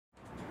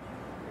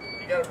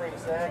gotta bring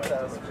snacks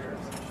downstairs.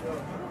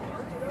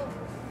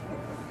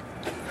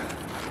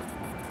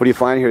 What are you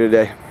flying here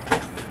today?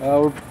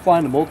 We're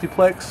flying a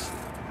Multiplex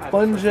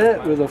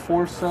Jet with a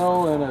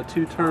 4-cell and a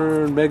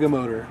 2-turn mega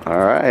motor. All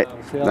right,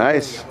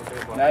 nice.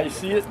 Now you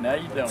see it, now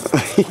you don't.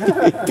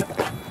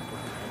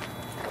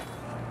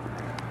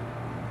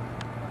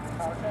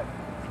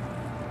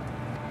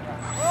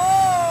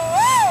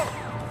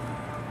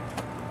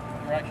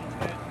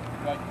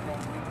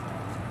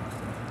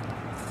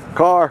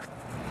 Car.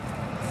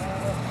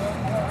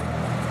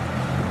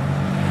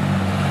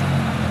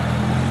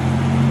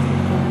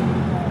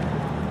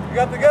 You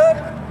got the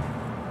gun?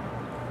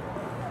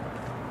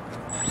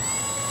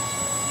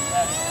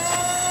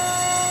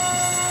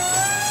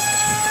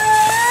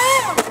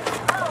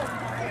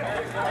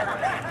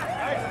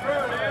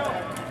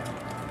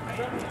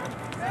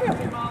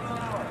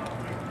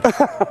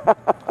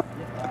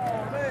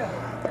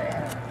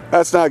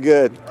 That's not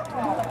good. It's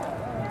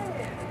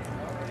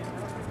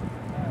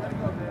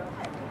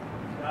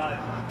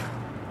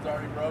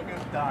already broken.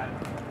 Dying.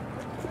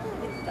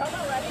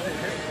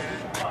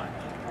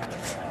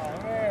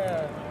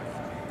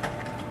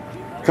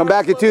 Come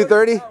back at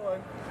 2:30?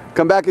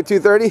 Come back at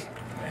 2:30?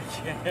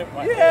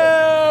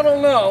 Yeah, I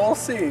don't know. We'll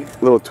see. A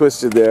little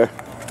twisted there.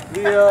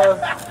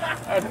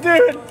 I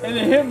did it, and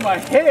it hit my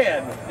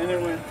head, and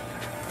it went.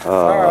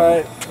 All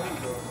right.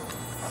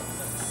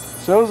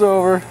 Show's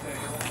over.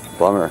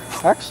 Bummer.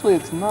 Actually,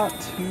 it's not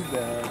too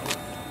bad.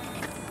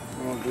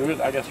 You want to do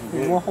it? I got some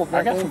glue. wanna hold I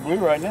that got there? some glue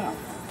right now.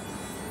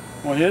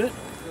 Want to hit it?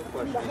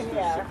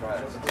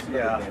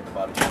 Yeah.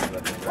 Why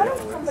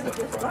don't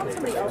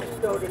somebody else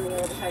throw it in the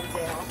air to take it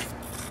down?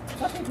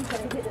 I think he's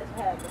going to hit his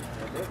head.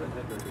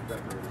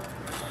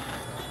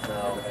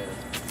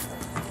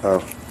 Oh,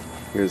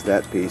 here's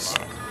that piece.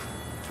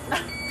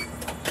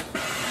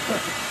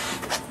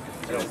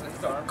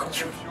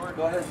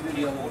 Go ahead and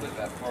do the hold it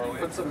that far away.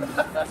 Put some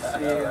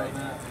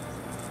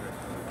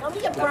Let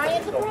me get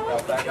Brian to throw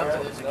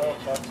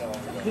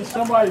it.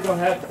 Somebody's going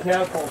to have to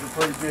catapult it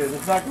pretty good.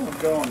 It's not going to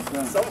go on the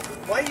thing. So,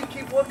 why do you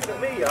keep looking at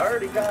me? I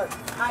already got...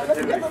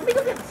 Let me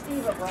go get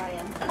Steve or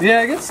Brian.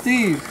 Yeah, get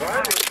Steve.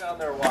 Brian was down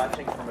there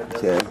watching from a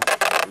distance.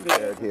 Okay,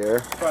 repaired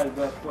here. Probably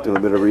the best way. Do a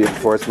bit of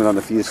reinforcement on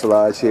the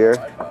fuselage here,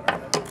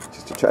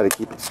 just to try to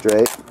keep it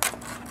straight.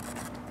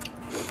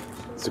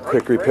 It's a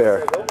quick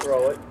repair. They'll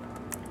throw it.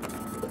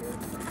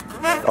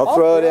 I'll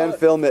throw it and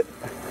film it.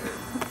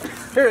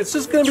 Here, it's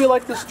just going to be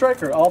like the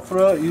Striker. I'll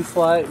throw it, you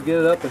fly it, get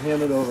it up, and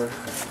hand it over.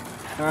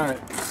 All right.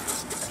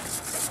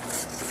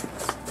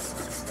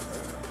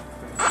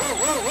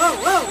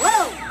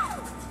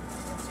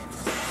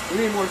 We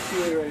need more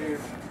CA right here.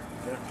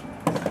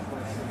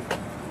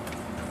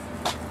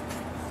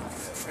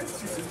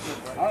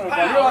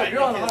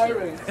 You're on high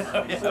range.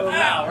 So,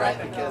 Right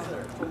in the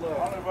kisser. I don't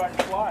know if I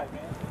can fly,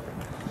 man.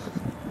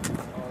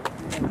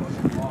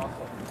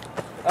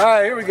 all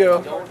right, here we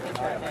go.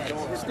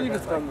 Steve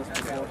has done this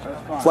before.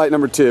 That's fine. Flight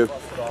number 2.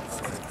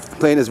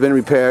 Plane has been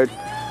repaired.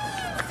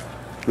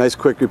 Nice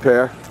quick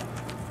repair.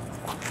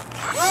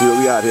 Let's see what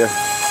we got here.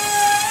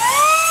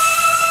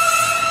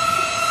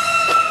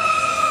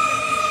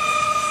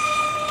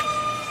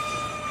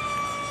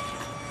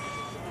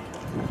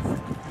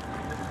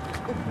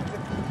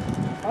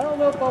 I don't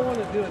know if I want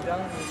to do it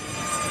down here.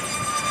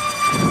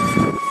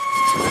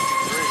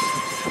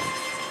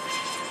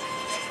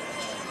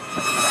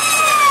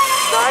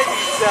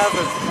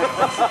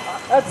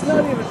 That's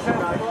not even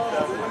half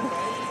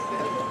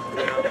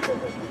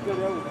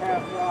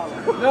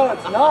No,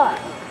 it's not.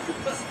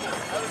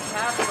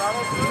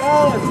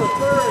 No, it's a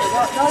third.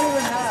 Not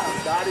even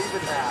half. Not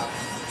even half.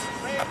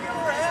 Man, give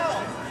her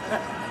hell.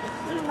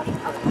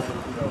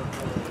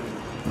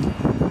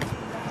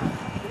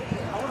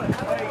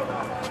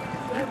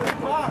 Get the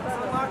box,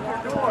 unlock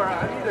your door. I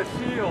need a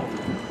shield.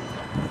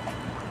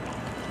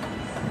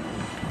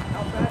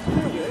 How fast are you,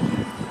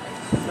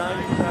 bitch?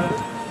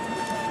 97.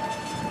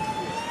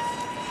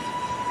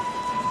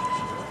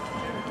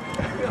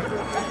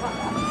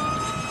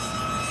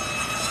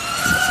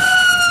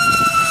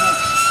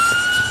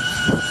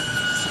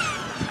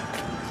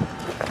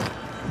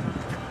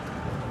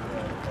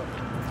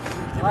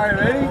 All right,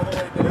 ready?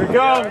 Here it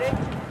comes.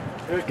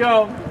 Here it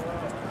comes.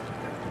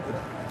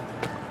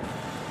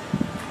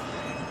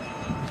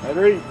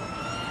 Ready?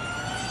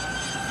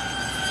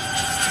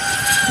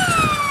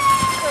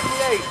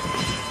 78.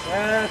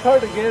 It's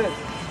hard to get it.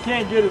 You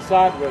can't get it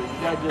sideways. You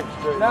gotta get it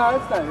straight. No,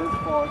 it's not his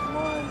fault. It's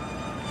mine.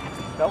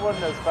 That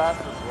wasn't as fast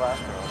as the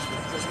last one.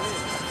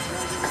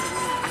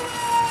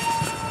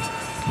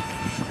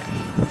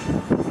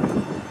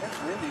 It's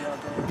windy out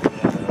there.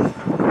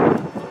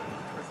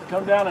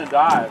 Come down and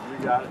dive. We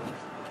got it.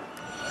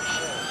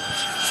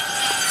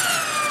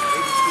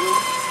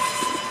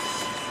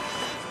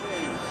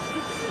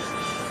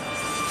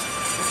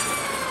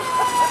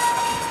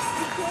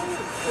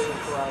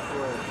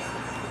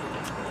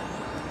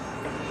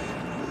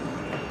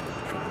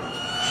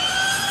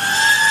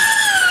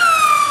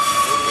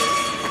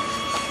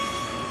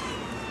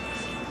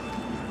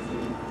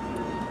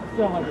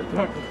 Go. sound like a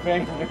duck with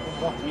fangs. Here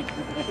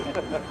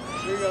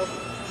you go.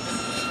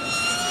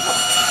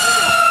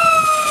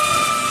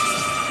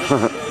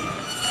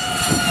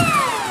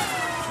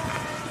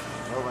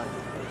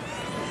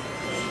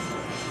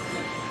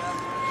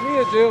 You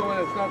need to do it when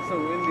it's not so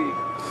windy.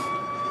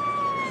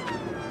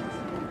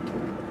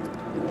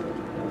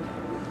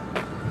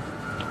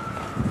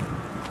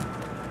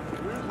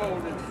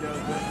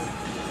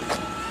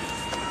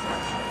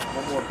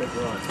 One more big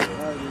run.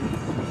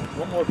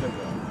 One more big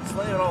run.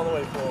 Slam it all the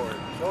way forward.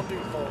 Don't do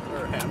full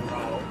or half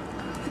throttle.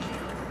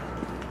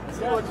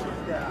 See what you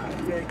got.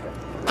 Yank it.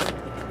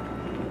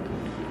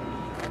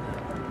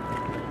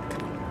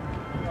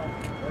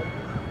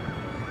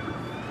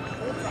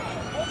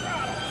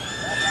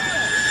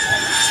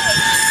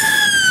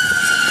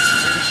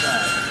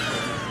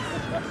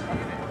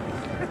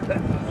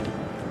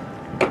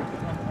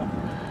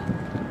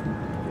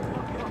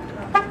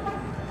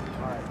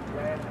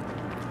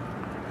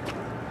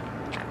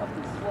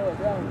 Slow it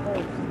down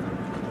first.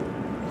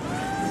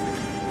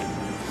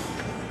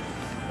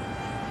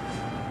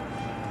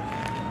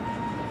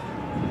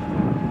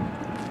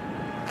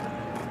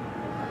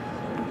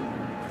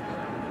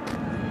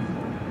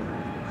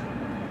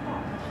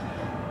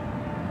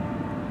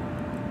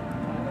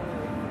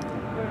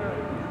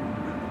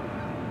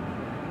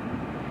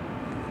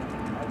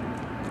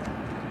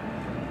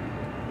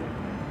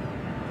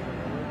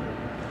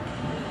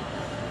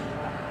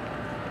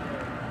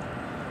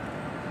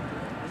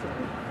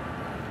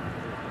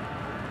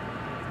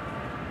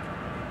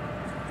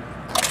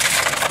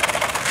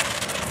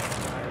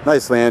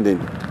 Nice landing.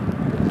 Man,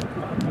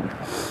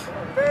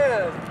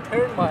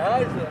 tearing my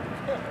eyes up.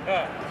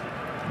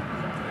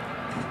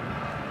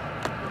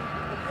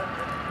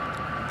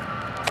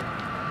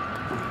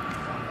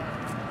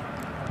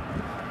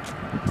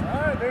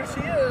 Alright, there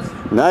she is.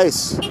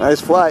 Nice.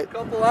 Nice flight. A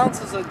couple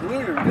ounces of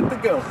glitter. Good to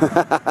go.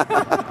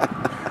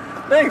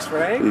 Thanks,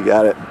 Frank. You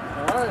got it.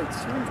 Alright,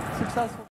 sweet. Successful.